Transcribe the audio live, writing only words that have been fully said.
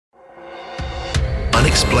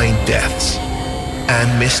unexplained deaths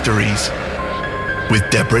and mysteries with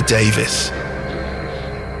Deborah Davis.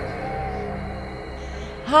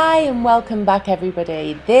 Hi and welcome back,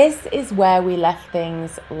 everybody. This is where we left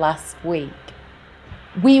things last week.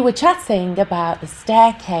 We were chatting about The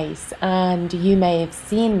Staircase, and you may have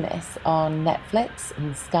seen this on Netflix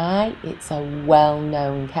and Sky. It's a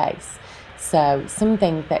well-known case. So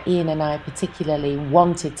something that Ian and I particularly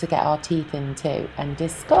wanted to get our teeth into and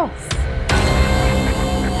discuss.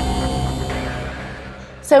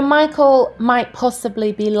 So Michael might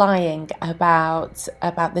possibly be lying about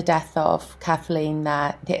the death of Kathleen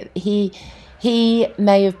there. He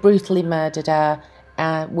may have brutally murdered her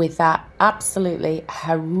with that absolutely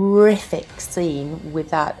horrific scene with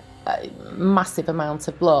that massive amount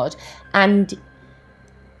of blood. And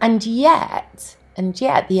yet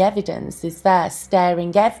the evidence is there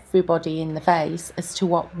staring everybody in the face as to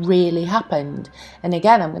what really happened. And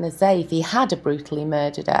again, I'm going to say, if he had brutally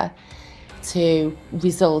murdered her to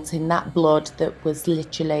result in that blood that was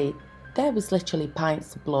literally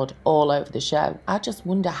pints of blood all over the show, I just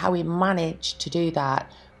wonder how he managed to do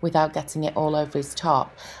that without getting it all over his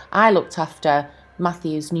top. I looked after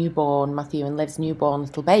Matthew and Liv's newborn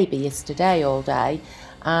little baby yesterday all day,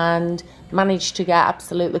 and managed to get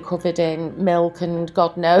absolutely covered in milk and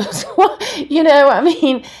God knows what,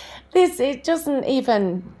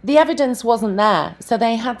 the evidence wasn't there, so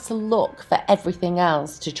they had to look for everything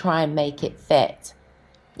else to try and make it fit.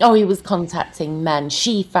 Oh, he was contacting men,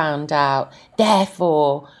 she found out,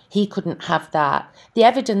 therefore he couldn't have that. The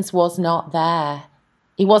evidence was not there.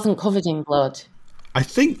 He wasn't covered in blood. I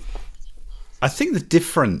think the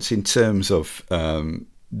difference in terms of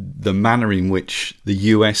the manner in which the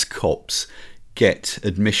US cops get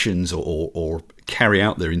admissions or carry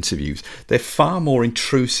out their interviews, they're far more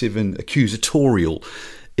intrusive and accusatorial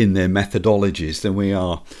in their methodologies than we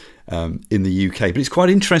are in the UK. But it's quite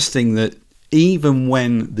interesting that even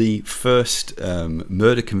when the first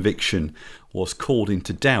murder conviction was called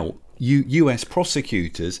into doubt, US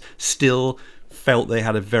prosecutors still felt they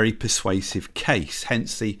had a very persuasive case,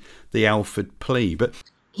 hence the Alford plea. But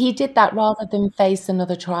he did that rather than face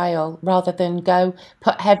another trial, rather than go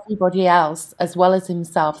put everybody else as well as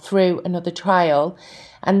himself through another trial.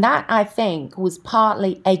 And that, I think, was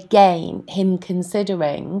partly, again, him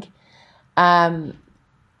considering her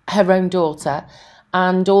own daughter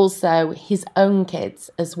and also his own kids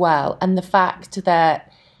as well. And the fact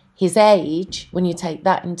that his age, when you take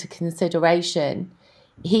that into consideration,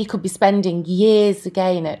 he could be spending years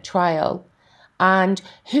again at trial. And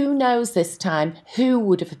who knows this time who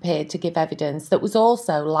would have appeared to give evidence that was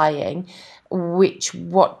also lying, is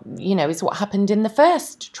what happened in the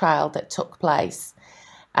first trial that took place.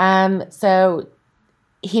 So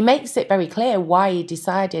he makes it very clear why he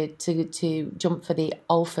decided to jump for the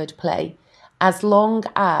Alford plea, as long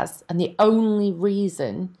as, and the only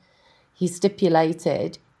reason he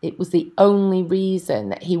stipulated, it was the only reason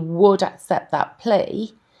that he would accept that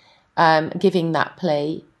plea, giving that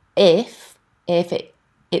plea, if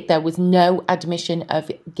there was no admission of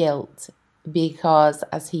guilt, because,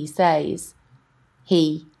 as he says,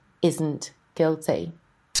 he isn't guilty.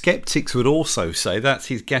 Skeptics would also say that's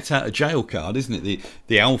his get-out-of-jail card, isn't it?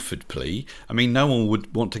 The Alford plea. I mean, no one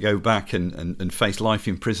would want to go back and face life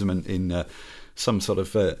imprisonment in some sort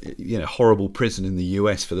of horrible prison in the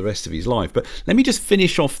US for the rest of his life. But let me just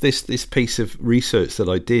finish off this piece of research that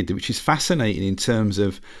I did, which is fascinating in terms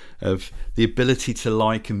of the ability to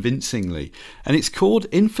lie convincingly. And it's called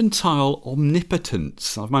infantile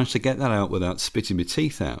omnipotence. I've managed to get that out without spitting my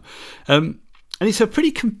teeth out. And it's a pretty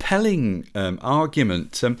compelling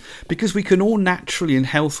argument because we can all naturally and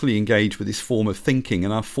healthily engage with this form of thinking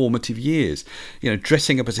in our formative years.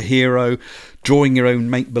 Dressing up as a hero, drawing your own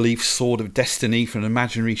make-believe sword of destiny from an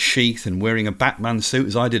imaginary sheath and wearing a Batman suit,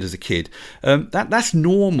 as I did as a kid. That's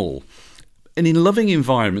normal. And in loving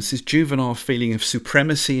environments, this juvenile feeling of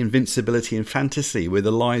supremacy, invincibility and fantasy, where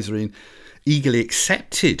the lies are eagerly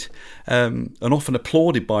accepted and often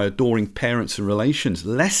applauded by adoring parents and relations,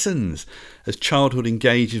 lessens as childhood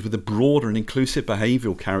engages with the broader and inclusive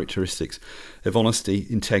behavioural characteristics of honesty,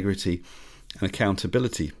 integrity and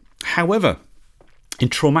accountability. However, in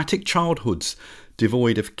traumatic childhoods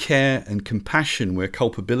devoid of care and compassion, where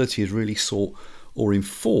culpability is really sought or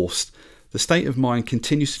enforced, the state of mind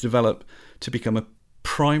continues to develop to become a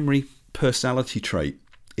primary personality trait.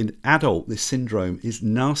 In adult, this syndrome is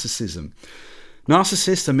narcissism.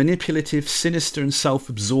 Narcissists are manipulative, sinister and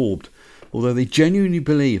self-absorbed, although they genuinely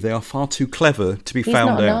believe they are far too clever to be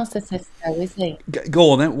found out. He's not a narcissist though, is he?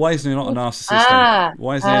 Go on then. Why isn't he not a narcissist?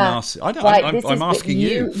 Why isn't he a narcissist? I'm asking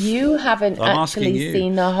you. You haven't actually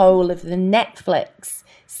seen the whole of the Netflix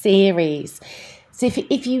series. So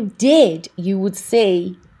if you did, you would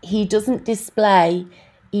see he doesn't display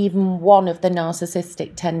even one of the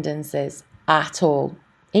narcissistic tendencies at all.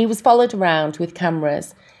 He was followed around with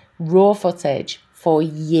cameras, raw footage for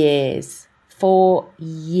years.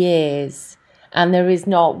 And there is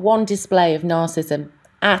not one display of narcissism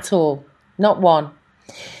at all. Not one.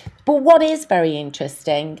 But what is very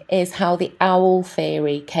interesting is how the owl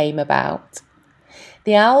theory came about.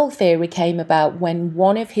 The owl theory came about when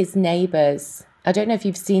one of his neighbours, I don't know if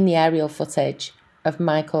you've seen the aerial footage of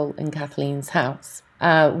Michael and Kathleen's house,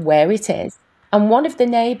 where it is. And one of the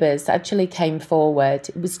neighbours actually came forward.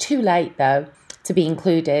 It was too late, though, to be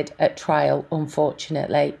included at trial,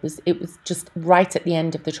 unfortunately. It was just right at the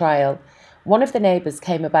end of the trial. One of the neighbours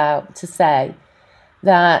came about to say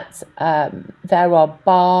that there are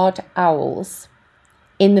barred owls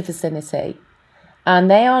in the vicinity, and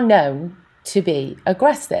they are known to be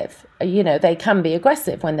aggressive. You know, they can be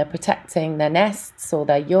aggressive when they're protecting their nests or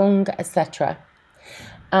their young, etc.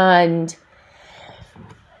 And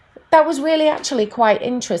that was really actually quite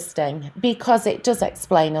interesting because it does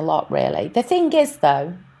explain a lot, really. The thing is,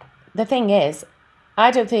 I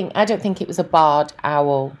don't think it was a barred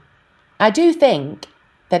owl. I do think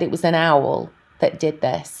that it was an owl that did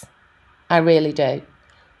this. I really do.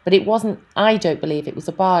 But it wasn't, I don't believe it was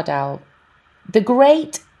a barred owl. The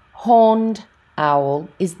great horned owl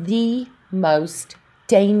is the most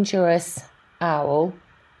dangerous owl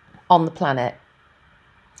on the planet.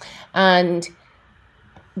 And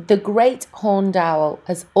the great horned owl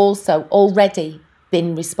has also already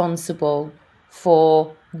been responsible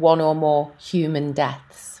for one or more human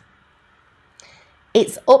deaths.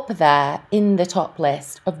 It's up there in the top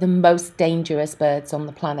list of the most dangerous birds on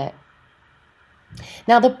the planet.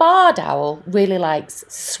 Now, the barred owl really likes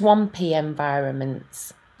swampy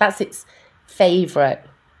environments. That's its favourite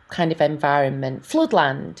kind of environment.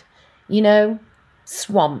 Floodland, you know,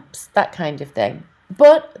 swamps, that kind of thing.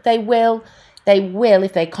 But they will,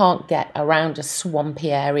 if they can't get around a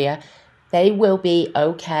swampy area, they will be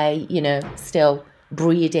okay, you know, still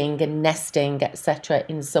breeding and nesting, etc.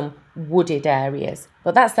 in some wooded areas.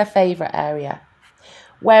 But that's their favourite area.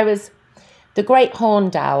 Whereas the great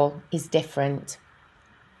horned owl is different.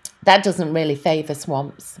 That doesn't really favour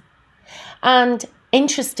swamps. And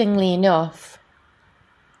interestingly enough,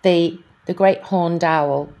 the great horned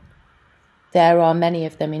owl, there are many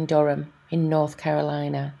of them in Durham, in North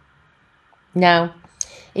Carolina. Now,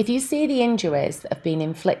 if you see the injuries that have been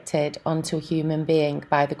inflicted onto a human being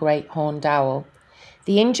by the great horned owl,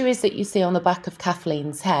 the injuries that you see on the back of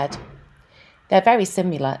Kathleen's head, they're very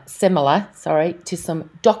similar to some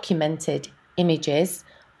documented images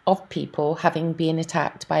of people having been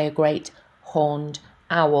attacked by a great horned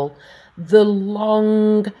owl. The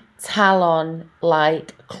long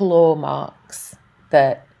talon-like claw marks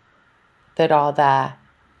that are there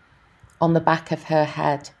on the back of her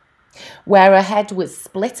head, where her head was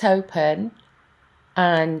split open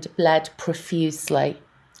and bled profusely.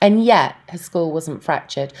 And yet her skull wasn't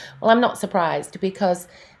fractured. Well, I'm not surprised, because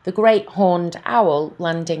the great horned owl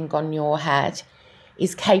landing on your head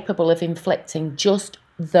is capable of inflicting just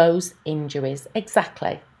those injuries,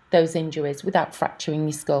 exactly those injuries, without fracturing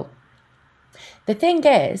your skull. The thing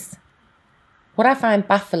is, what I find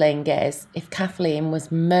baffling is, if Kathleen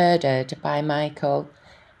was murdered by Michael,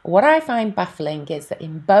 what I find baffling is that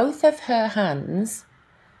in both of her hands,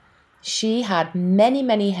 she had many,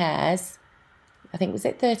 many hairs. I think, was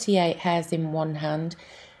it 38 hairs in one hand,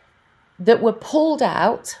 that were pulled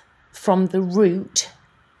out from the root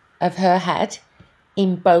of her head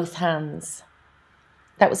in both hands.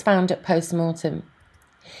 That was found at post-mortem.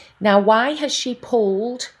 Now, why has she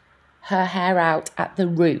pulled her hair out at the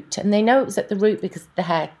root? And they know it was at the root because the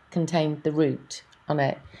hair contained the root on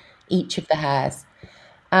it, each of the hairs.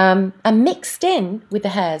 And mixed in with the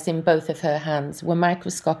hairs in both of her hands were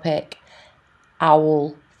microscopic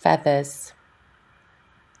owl feathers.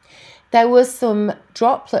 There were some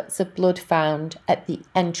droplets of blood found at the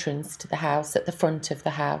entrance to the house, at the front of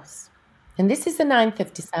the house. And this is the 9th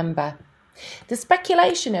of December. The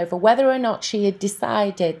speculation over whether or not she had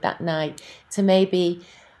decided that night to maybe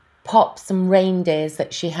pop some reindeers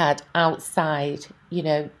that she had outside, you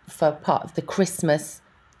know, for part of the Christmas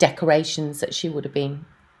decorations that she would have been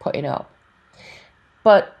putting up.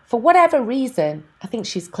 But for whatever reason, I think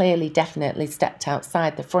she's clearly definitely stepped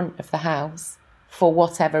outside the front of the house for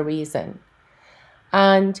whatever reason.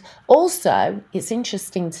 And also, it's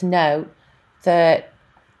interesting to note that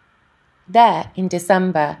there in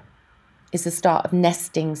December is the start of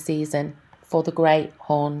nesting season for the great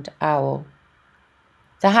horned owl.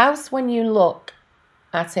 The house, when you look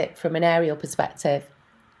at it from an aerial perspective,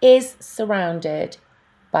 is surrounded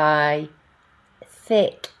by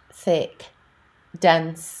thick,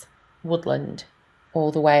 dense woodland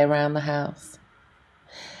all the way around the house.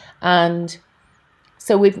 And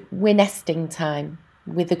so we're nesting time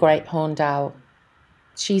with the great horned owl.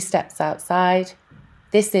 She steps outside.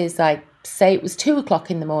 This is like, say it was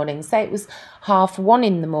 2:00 in the morning, say it was 1:30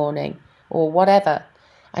 in the morning or whatever,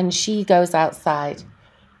 and she goes outside.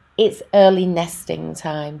 It's early nesting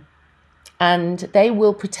time, and they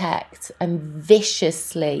will protect and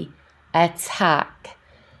viciously attack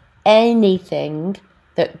anything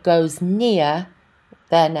that goes near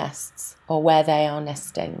their nests or where they are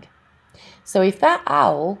nesting. So if that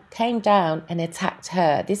owl came down and attacked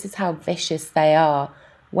her, this is how vicious they are.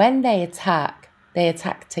 When they attack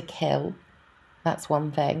to kill. That's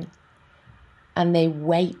one thing. And they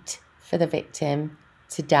wait for the victim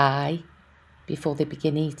to die before they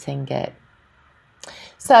begin eating it.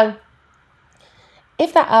 So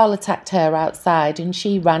if that owl attacked her outside and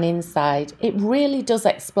she ran inside, it really does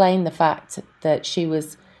explain the fact that she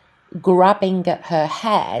was grabbing at her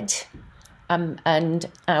head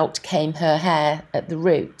and out came her hair at the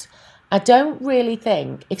root. I don't really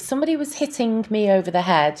think, if somebody was hitting me over the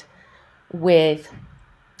head with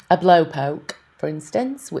a blowpoke, for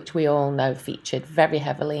instance, which we all know featured very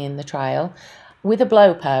heavily in the trial, with a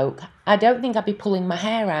blowpoke, I don't think I'd be pulling my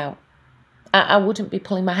hair out. I wouldn't be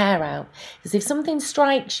pulling my hair out. Because if something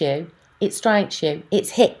strikes you, it's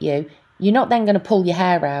hit you, you're not then going to pull your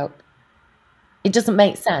hair out. It doesn't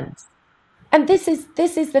make sense. And this is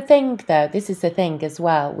the thing, though. This is the thing as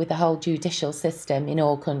well with the whole judicial system in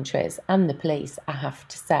all countries and the police, I have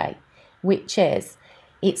to say, which is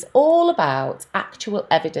it's all about actual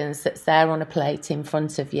evidence that's there on a plate in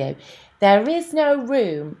front of you. There is no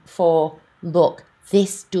room for, look,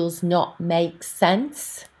 this does not make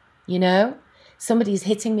sense. You know, somebody's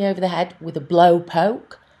hitting me over the head with a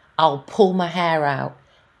blowpoke, I'll pull my hair out.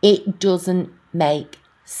 It doesn't make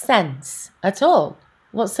sense at all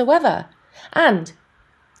whatsoever. And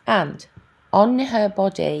on her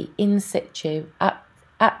body, in situ, at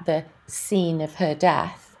the scene of her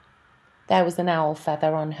death, there was an owl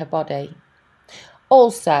feather on her body.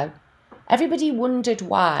 Also, everybody wondered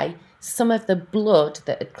why some of the blood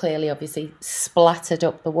that had clearly obviously splattered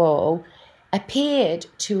up the wall appeared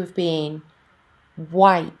to have been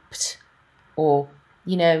wiped, or,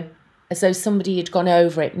 you know, as though somebody had gone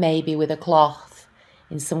over it maybe with a cloth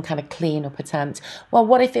in some kind of clean-up attempt. Well,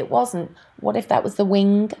 what if it wasn't? What if that was the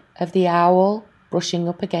wing of the owl brushing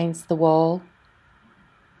up against the wall?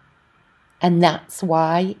 And that's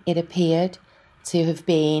why it appeared to have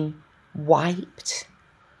been wiped,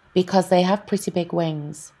 because they have pretty big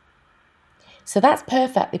wings. So that's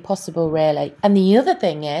perfectly possible, really. And the other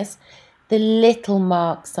thing is the little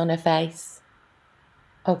marks on her face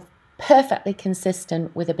are perfectly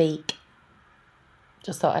consistent with a beak.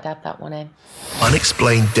 Just thought I'd add that one in.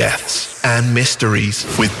 Unexplained Deaths and Mysteries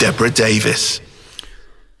with Deborah Davis.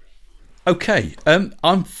 Okay,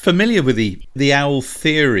 I'm familiar with the owl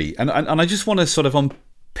theory, and I just want to sort of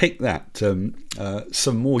unpick that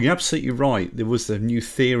some more. You're absolutely right. There was a new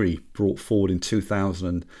theory brought forward in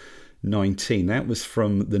 2019. That was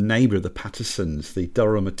from the neighbour of the Pattersons, the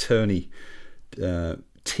Durham attorney,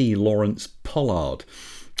 T. Lawrence Pollard.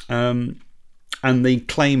 And the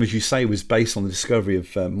claim, as you say, was based on the discovery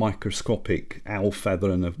of microscopic owl feather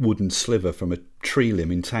and a wooden sliver from a tree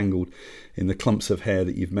limb entangled in the clumps of hair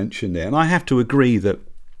that you've mentioned there. And I have to agree that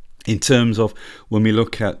in terms of when we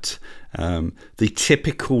look at the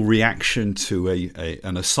typical reaction to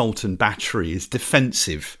an assault and battery is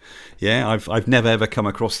defensive. Yeah, I've never ever come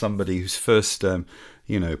across somebody whose first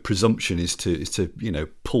presumption is to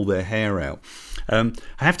pull their hair out. I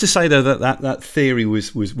have to say though that theory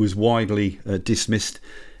was widely dismissed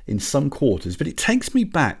in some quarters, but it takes me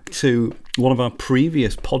back to one of our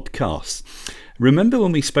previous podcasts. Remember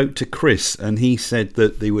when we spoke to Chris and he said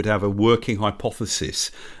that they would have a working hypothesis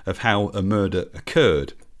of how a murder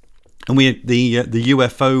occurred, and we had the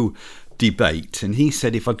UFO debate, and he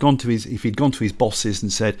said if he'd gone to his bosses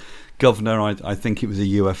and said, "Governor, I think it was a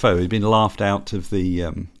UFO," he'd been laughed out of the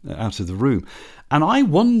room. And I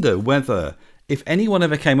wonder whether if anyone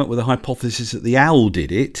ever came up with a hypothesis that the owl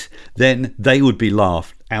did it, then they would be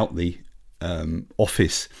laughed out the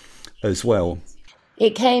office as well.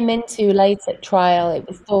 It came in too late at trial. It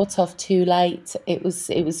was thought of too late. It was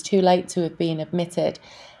too late to have been admitted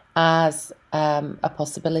as a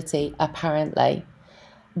possibility, apparently.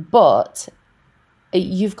 But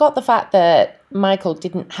you've got the fact that Michael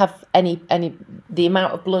didn't have the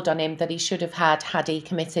amount of blood on him that he should have had he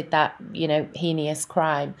committed that, heinous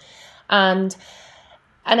crime. And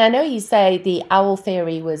And I know you say the owl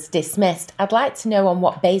theory was dismissed. I'd like to know on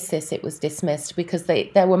what basis it was dismissed, because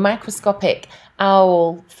there were microscopic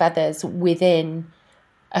owl feathers within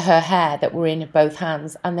her hair that were in both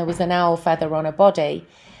hands, and there was an owl feather on her body.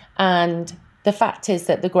 And the fact is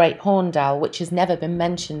that the great horned owl, which has never been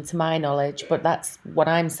mentioned to my knowledge, but that's what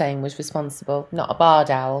I'm saying was responsible, not a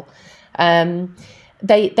barred owl,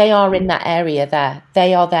 they are in that area there.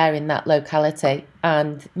 They are there in that locality,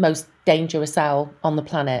 and most dangerous owl on the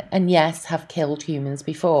planet, and yes, have killed humans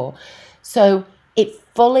before. So it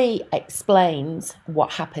fully explains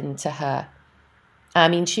what happened to her. I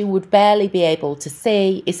mean, she would barely be able to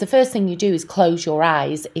see. It's the first thing you do is close your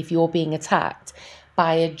eyes if you're being attacked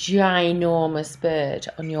by a ginormous bird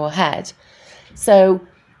on your head. So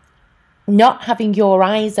not having your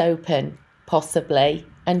eyes open, possibly,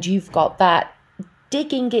 and you've got that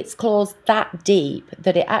digging its claws that deep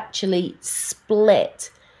that it actually split.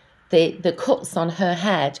 The cuts on her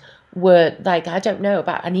head were like, I don't know,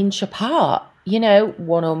 about an inch apart,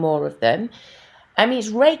 one or more of them. I mean, it's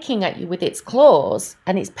raking at you with its claws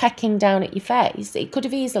and it's pecking down at your face. It could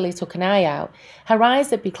have easily took an eye out. Her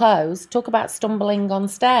eyes would be closed. Talk about stumbling on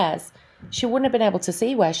stairs. She wouldn't have been able to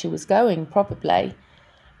see where she was going, probably.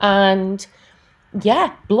 And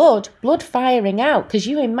yeah, blood firing out. Because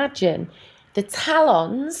you imagine the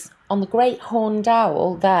talons on the great horned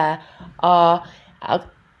owl there are, I'll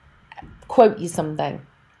quote you something.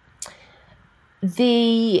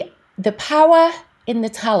 The power in the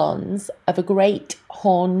talons of a great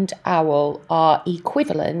horned owl are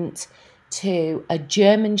equivalent to a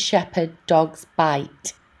German Shepherd dog's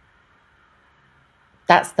bite.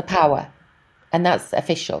 That's the power, and that's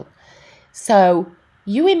official. So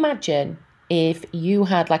you imagine if you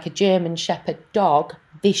had like a German Shepherd dog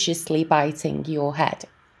viciously biting your head.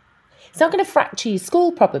 It's not going to fracture your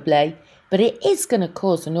skull probably, but it is going to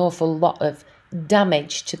cause an awful lot of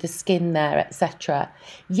damage to the skin there, etc.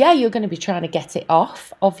 Yeah, you're going to be trying to get it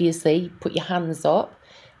off, obviously, put your hands up,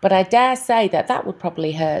 but I dare say that would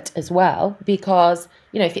probably hurt as well, because,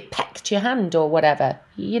 if it pecked your hand or whatever,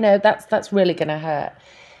 that's really going to hurt.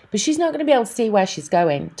 But she's not going to be able to see where she's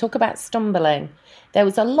going. Talk about stumbling. There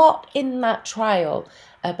was a lot in that trial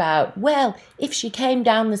about, well, if she came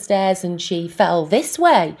down the stairs and she fell this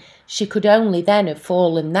way, she could only then have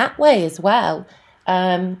fallen that way as well.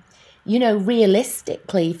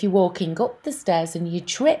 Realistically, if you're walking up the stairs and you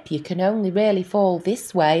trip, you can only really fall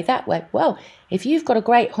this way, that way. Well, if you've got a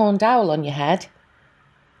great horned owl on your head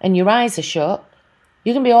and your eyes are shut,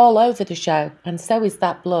 you can be all over the show, and so is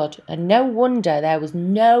that blood. And no wonder there was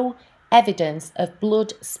no evidence of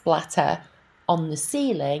blood splatter on the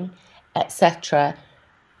ceiling, etc.,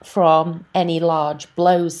 from any large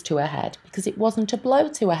blows to her head, because it wasn't a blow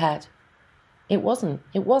to her head. It wasn't.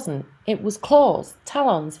 It was claws,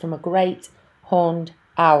 talons from a great horned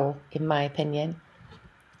owl, in my opinion.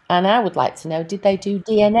 And I would like to know, did they do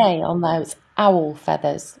DNA on those owl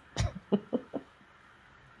feathers?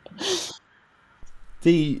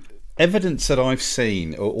 The evidence that I've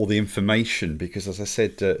seen, or the information, because as I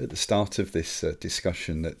said at the start of this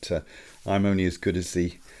discussion, that I'm only as good as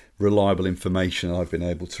the reliable information I've been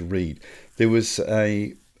able to read. There was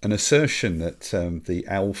an assertion that the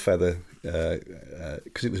owl feather,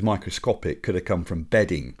 because it was microscopic, could have come from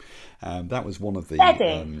bedding. That was one of the...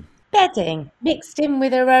 Bedding mixed in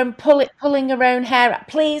with her own pulling her own hair out.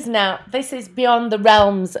 Please, now, this is beyond the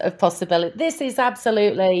realms of possibility. This is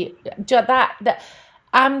absolutely that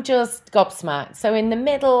I'm just gobsmacked. So in the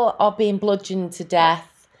middle of being bludgeoned to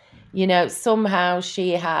death, somehow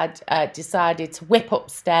she had decided to whip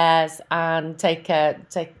upstairs and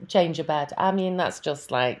change her bed. I mean, that's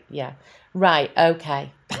just like, yeah, right, okay.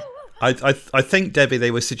 I think, Debbie, they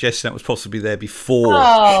were suggesting that was possibly there before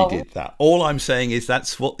she did that. All I'm saying is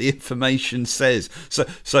that's what the information says.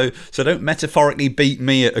 So don't metaphorically beat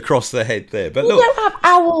me across the head there. But you don't have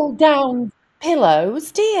owl down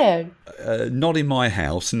pillows, do you? Not in my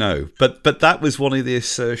house, no. But that was one of the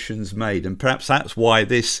assertions made, and perhaps that's why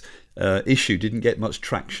this issue didn't get much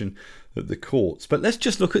traction at the courts. But let's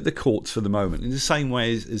just look at the courts for the moment. In the same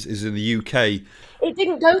way as in the UK. It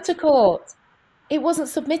didn't go to court. It wasn't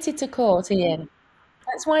submitted to court, Ian.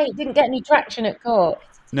 That's why it didn't get any traction at court.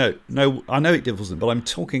 No, I know it wasn't, but I'm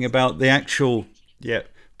talking about the actual... Yeah,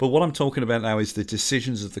 but what I'm talking about now is the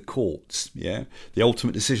decisions of the courts, yeah? The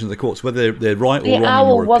ultimate decision of the courts, whether they're right or wrong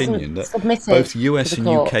in your opinion. That both US and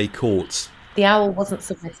UK courts... The owl wasn't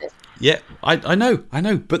submitted. Yeah, I know,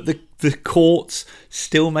 but the courts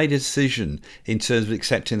still made a decision in terms of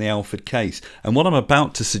accepting the Alford case. And what I'm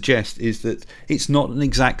about to suggest is that it's not an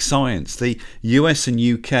exact science. The US and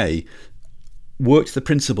UK worked the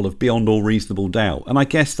principle of beyond all reasonable doubt. And I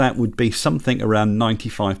guess that would be something around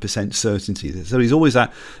 95% certainty. So there's always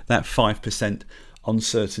that 5%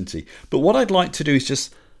 uncertainty. But what I'd like to do is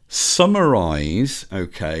just summarise,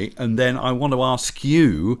 okay, and then I want to ask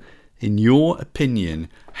you, in your opinion,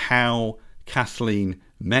 how Kathleen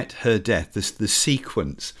met her death, the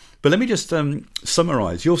sequence. But let me just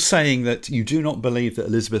summarise. You're saying that you do not believe that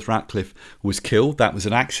Elizabeth Ratcliffe was killed. That was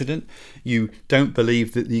an accident. You don't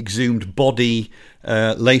believe that the exhumed body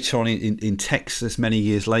later on in Texas many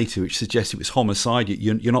years later, which suggests it was homicide.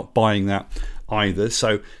 You're not buying that either.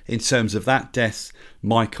 So in terms of that death,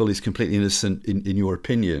 Michael is completely innocent in your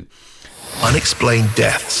opinion. Unexplained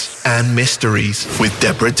Deaths and Mysteries with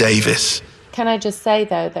Deborah Davis. Can I just say,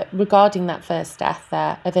 though, that regarding that first death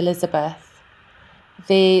there of Elizabeth,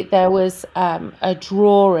 there was a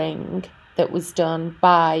drawing that was done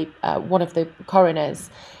by one of the coroners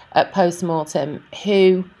at post-mortem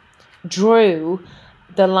who drew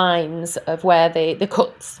the lines of where the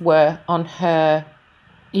cuts were on her,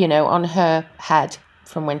 on her head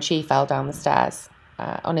from when she fell down the stairs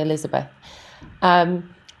on Elizabeth.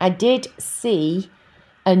 I did see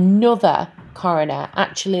another coroner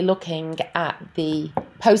actually looking at the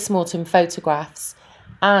post-mortem photographs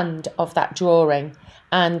and of that drawing,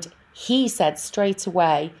 and he said straight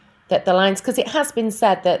away that the lines, because it has been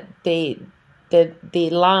said that the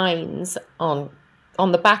lines on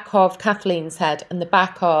the back of Kathleen's head and the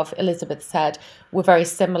back of Elizabeth's head were very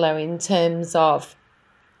similar in terms of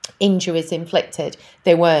injuries inflicted.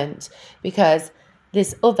 They weren't, because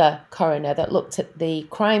this other coroner that looked at the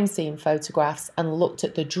crime scene photographs and looked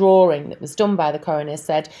at the drawing that was done by the coroner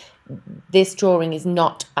said this drawing is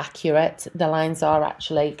not accurate. The lines are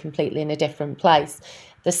actually completely in a different place.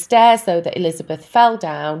 The stairs, though, that Elizabeth fell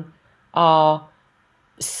down are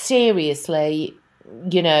seriously,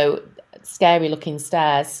 scary looking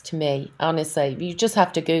stairs to me. Honestly, you just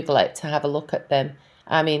have to Google it to have a look at them.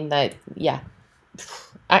 I mean,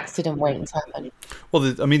 accident waiting to happen. Well,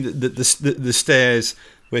 the stairs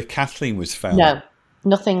where Kathleen was found. No,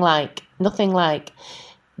 nothing like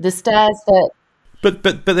the stairs that.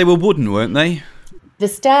 But they were wooden, weren't they? The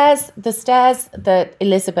stairs that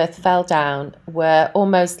Elizabeth fell down were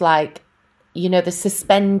almost like, the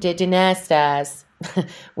suspended in air stairs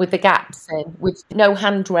with the gaps in, with no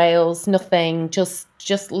handrails, nothing, just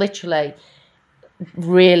literally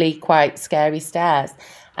really quite scary stairs.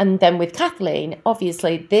 And then with Kathleen,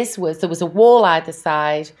 obviously there was a wall either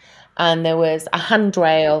side and there was a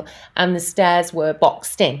handrail and the stairs were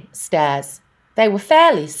boxed in stairs. They were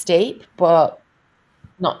fairly steep, but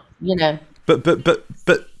not,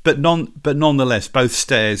 But nonetheless, both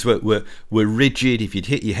stairs were rigid. If you'd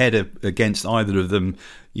hit your head against either of them,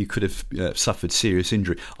 you could have suffered serious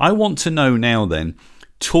injury. I want to know now then,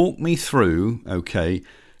 talk me through, okay,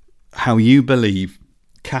 how you believe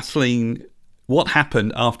Kathleen, what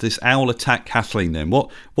happened after this owl attacked Kathleen then?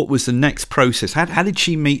 What was the next process? How did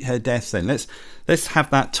she meet her death then? Let's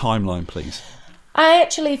have that timeline, please. I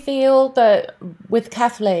actually feel that with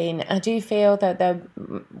Kathleen, I do feel that there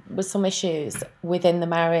was some issues within the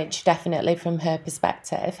marriage, definitely from her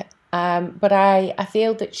perspective. But I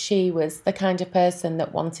feel that she was the kind of person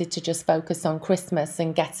that wanted to just focus on Christmas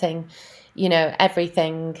and getting,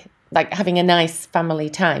 everything, like having a nice family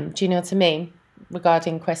time. Do you know what I mean?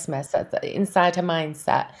 Regarding Christmas, inside her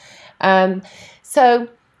mindset. So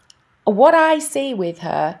what I see with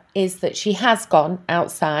her is that she has gone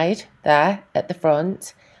outside there at the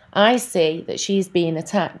front. I see that she's being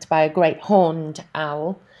attacked by a great horned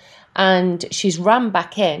owl and she's ran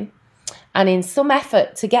back in. And in some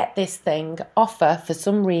effort to get this thing off her for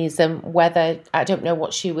some reason, whether, I don't know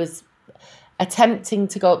what she was attempting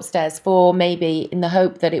to go upstairs for, maybe in the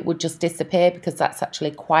hope that it would just disappear because that's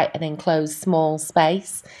actually quite an enclosed small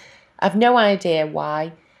space. I've no idea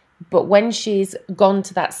why. But when she's gone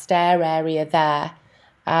to that stair area there,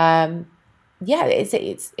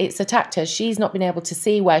 it's attacked her. She's not been able to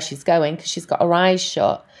see where she's going because she's got her eyes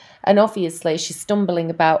shut. And obviously she's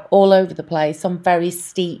stumbling about all over the place on very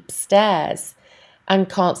steep stairs and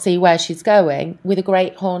can't see where she's going with a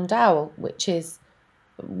great horned owl, which is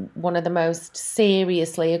one of the most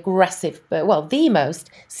seriously aggressive, the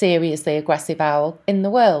most seriously aggressive owl in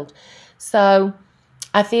the world. So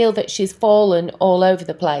I feel that she's fallen all over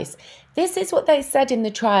the place. This is what they said in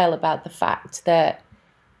the trial about the fact that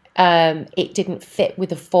it didn't fit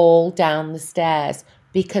with a fall down the stairs,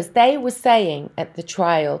 because they were saying at the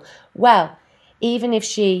trial, well, even if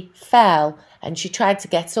she fell and she tried to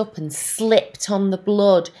get up and slipped on the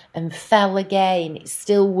blood and fell again, it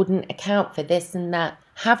still wouldn't account for this and that.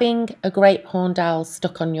 Having a great horned owl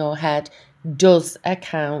stuck on your head does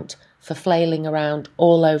account for flailing around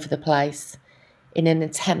all over the place. in an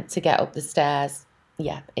attempt to get up the stairs.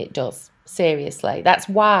 Yeah, it does. Seriously. That's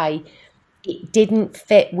why it didn't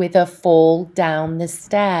fit with a fall down the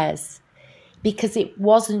stairs, because it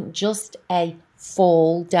wasn't just a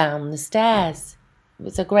fall down the stairs. It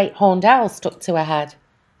was a great horned owl stuck to her head.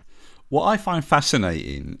 What I find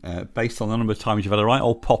fascinating, based on the number of times you've had a right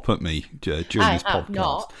old pop at me during this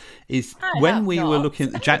podcast, is when we were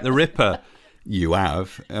looking at Jack the Ripper, you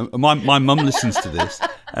have. My mum listens to this.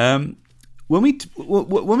 When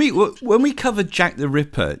we covered Jack the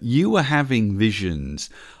Ripper, you were having visions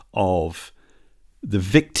of the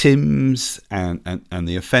victims and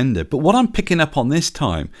the offender. But what I'm picking up on this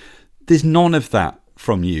time, there's none of that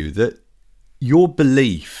from you. That your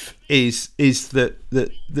belief is that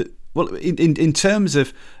well, in terms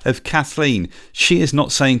of Kathleen, she is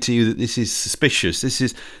not saying to you that this is suspicious.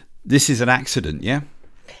 This is an accident, yeah?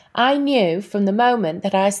 I knew from the moment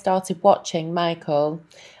that I started watching Michael,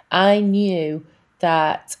 I knew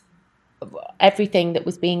that everything that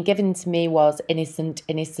was being given to me was innocent,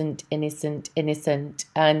 innocent, innocent, innocent.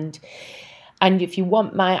 And if you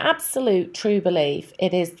want my absolute true belief,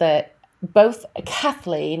 it is that both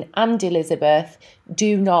Kathleen and Elizabeth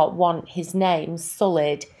do not want his name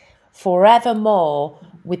sullied forevermore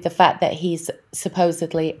with the fact that he's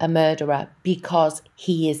supposedly a murderer, because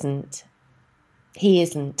he isn't. He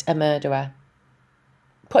isn't a murderer.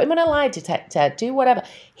 Put him on a lie detector, do whatever.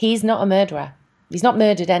 He's not a murderer. He's not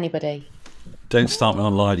murdered anybody. Don't start me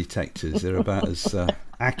on lie detectors. They're about as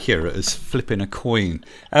accurate as flipping a coin.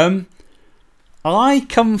 I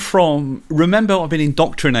come from, remember, I've been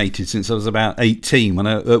indoctrinated since I was about 18 when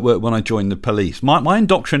I joined the police. My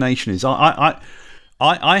indoctrination is I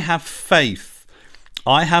have faith.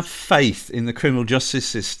 I have faith in the criminal justice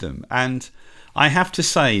system, and I have to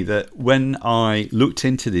say that when I looked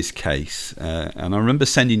into this case, and I remember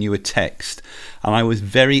sending you a text, and I was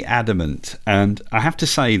very adamant, and I have to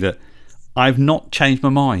say that I've not changed my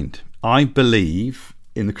mind. I believe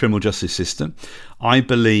in the criminal justice system. I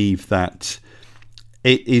believe that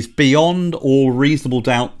it is beyond all reasonable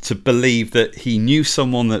doubt to believe that he knew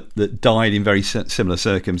someone that died in very similar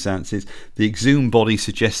circumstances. The exhumed body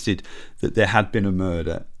suggested that there had been a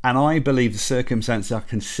murder. And I believe the circumstances are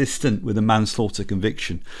consistent with a manslaughter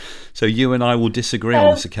conviction. So you and I will disagree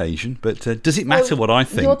on this occasion. But does it matter what I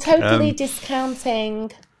think? You're totally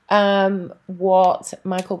discounting what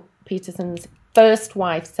Michael Peterson's first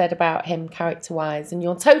wife said about him character-wise. And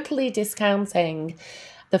you're totally discounting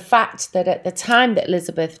the fact that at the time that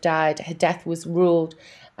Elizabeth died, her death was ruled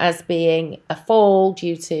as being a fall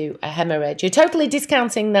due to a hemorrhage. You're totally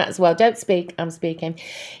discounting that as well. Don't speak, I'm speaking.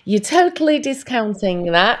 You're totally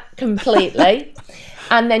discounting that completely.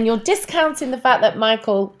 And then you're discounting the fact that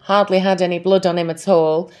Michael hardly had any blood on him at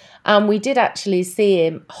all. And we did actually see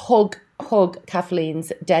him hug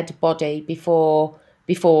Kathleen's dead body before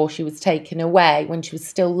she was taken away, when she was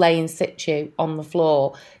still laying situ on the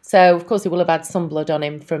floor. So, of course, he will have had some blood on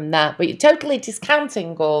him from that. But you're totally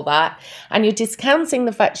discounting all that. And you're discounting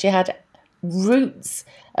the fact she had roots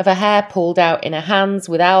of her hair pulled out in her hands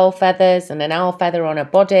with owl feathers and an owl feather on her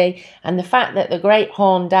body. And the fact that the great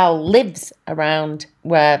horned owl lives around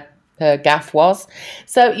where her gaff was.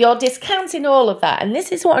 So you're discounting all of that. And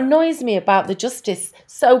this is what annoys me about the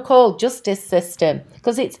so-called justice system.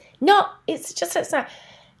 Because it's not.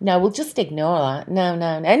 No, we'll just ignore that.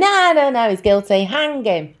 No, he's guilty. Hang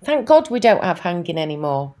him. Thank God we don't have hanging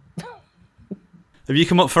anymore. Have you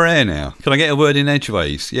come up for air now? Can I get a word in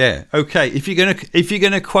edgeways? Yeah. Okay. If you're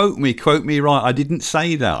gonna quote me right. I didn't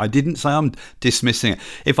say that. I didn't say I'm dismissing it.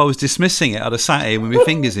 If I was dismissing it, I'd have sat here with my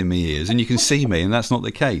fingers in my ears, and you can see me, and that's not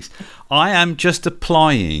the case. I am just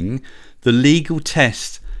applying the legal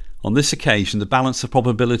test on this occasion, the balance of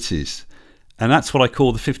probabilities. And that's what I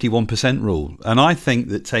call the 51% rule. And I think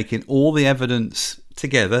that taking all the evidence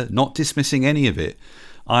together, not dismissing any of it,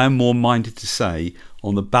 I am more minded to say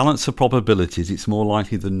on the balance of probabilities, it's more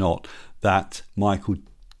likely than not that Michael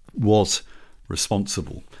was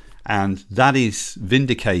responsible. And that is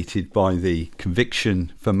vindicated by the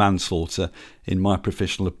conviction for manslaughter in my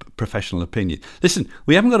professional opinion. Listen,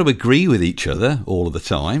 we haven't got to agree with each other all of the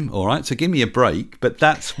time, all right? So give me a break, but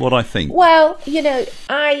that's what I think. Well,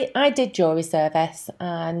 I did jury service,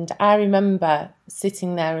 and I remember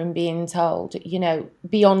sitting there and being told,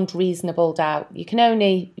 beyond reasonable doubt. You can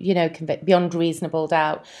only, convict beyond reasonable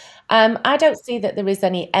doubt. I don't see that there is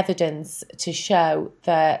any evidence to show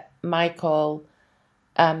that Michael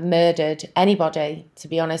murdered anybody, to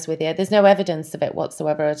be honest with you. There's no evidence of it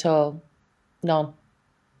whatsoever at all. None.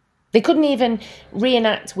 They couldn't even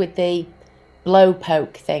reenact with the blow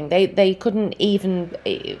poke thing. They couldn't even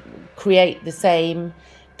create the same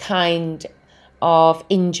kind of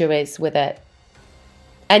injuries with it.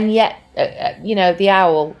 And yet, the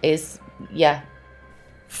owl is, yeah.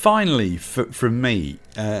 Finally, from me,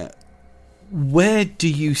 where do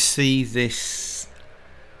you see this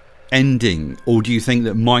ending? Or do you think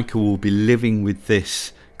that Michael will be living with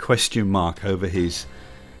this question mark over his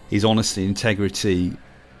honesty, integrity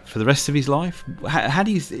for the rest of his life? How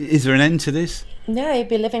do you? Is there an end to this? No, he'd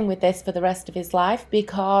be living with this for the rest of his life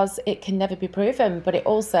because it can never be proven, but it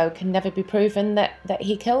also can never be proven that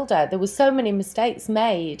he killed her. There were so many mistakes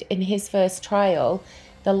made in his first trial,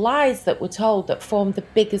 the lies that were told that formed the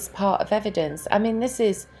biggest part of evidence. I mean, this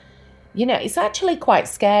is, it's actually quite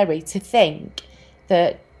scary to think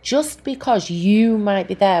that just because you might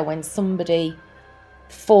be there when somebody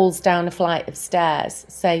falls down a flight of stairs,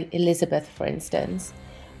 say Elizabeth, for instance,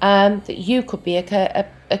 that you could be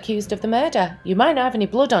accused of the murder. You might not have any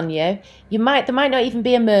blood on you. There might not even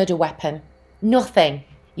be a murder weapon. Nothing.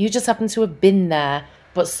 You just happen to have been there.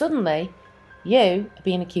 But suddenly, you are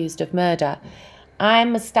being accused of murder.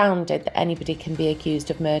 I'm astounded that anybody can be accused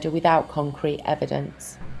of murder without concrete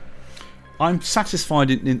evidence. I'm satisfied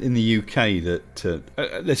in the UK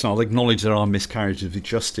that, listen, I'll acknowledge there are miscarriages of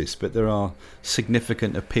justice, but there are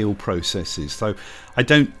significant appeal processes. So I'd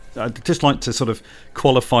just like to sort of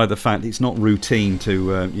qualify the fact it's not routine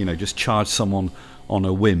to, just charge someone on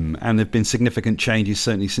a whim. And there have been significant changes,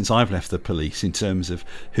 certainly since I've left the police, in terms of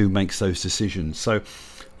who makes those decisions. So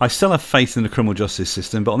I still have faith in the criminal justice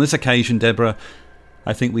system, but on this occasion, Deborah,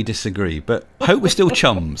 I think we disagree. But I hope we're still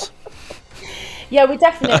chums. Yeah, we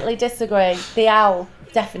definitely disagree. The owl,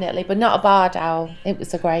 definitely, but not a barred owl. It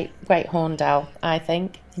was a great horned owl, I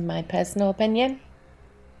think, in my personal opinion.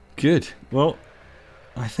 Good. Well,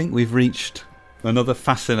 I think we've reached another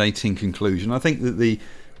fascinating conclusion. I think that the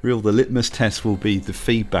litmus test will be the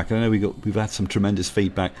feedback. I know we've had some tremendous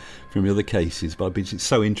feedback from the other cases, but I've been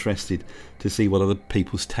so interested to see what other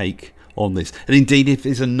people's take on this, and indeed if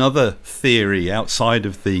there's another theory outside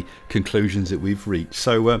of the conclusions that we've reached.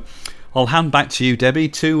 So I'll hand back to you, Debbie,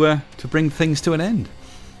 to bring things to an end.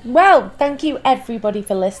 Well, thank you everybody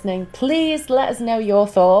for listening. Please let us know your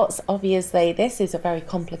thoughts. Obviously, this is a very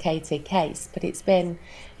complicated case, but it's been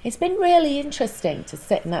really interesting to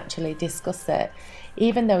sit and actually discuss it,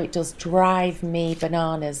 even though it does drive me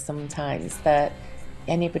bananas sometimes that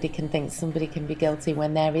anybody can think somebody can be guilty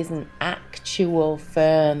when there isn't actual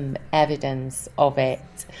firm evidence of it.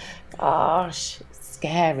 Gosh,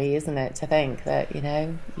 scary, isn't it, to think that,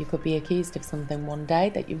 you could be accused of something one day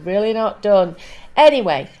that you've really not done.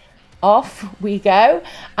 Anyway, off we go,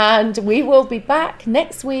 and we will be back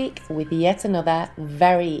next week with yet another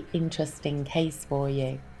very interesting case for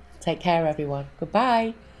you. Take care, everyone.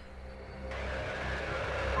 Goodbye.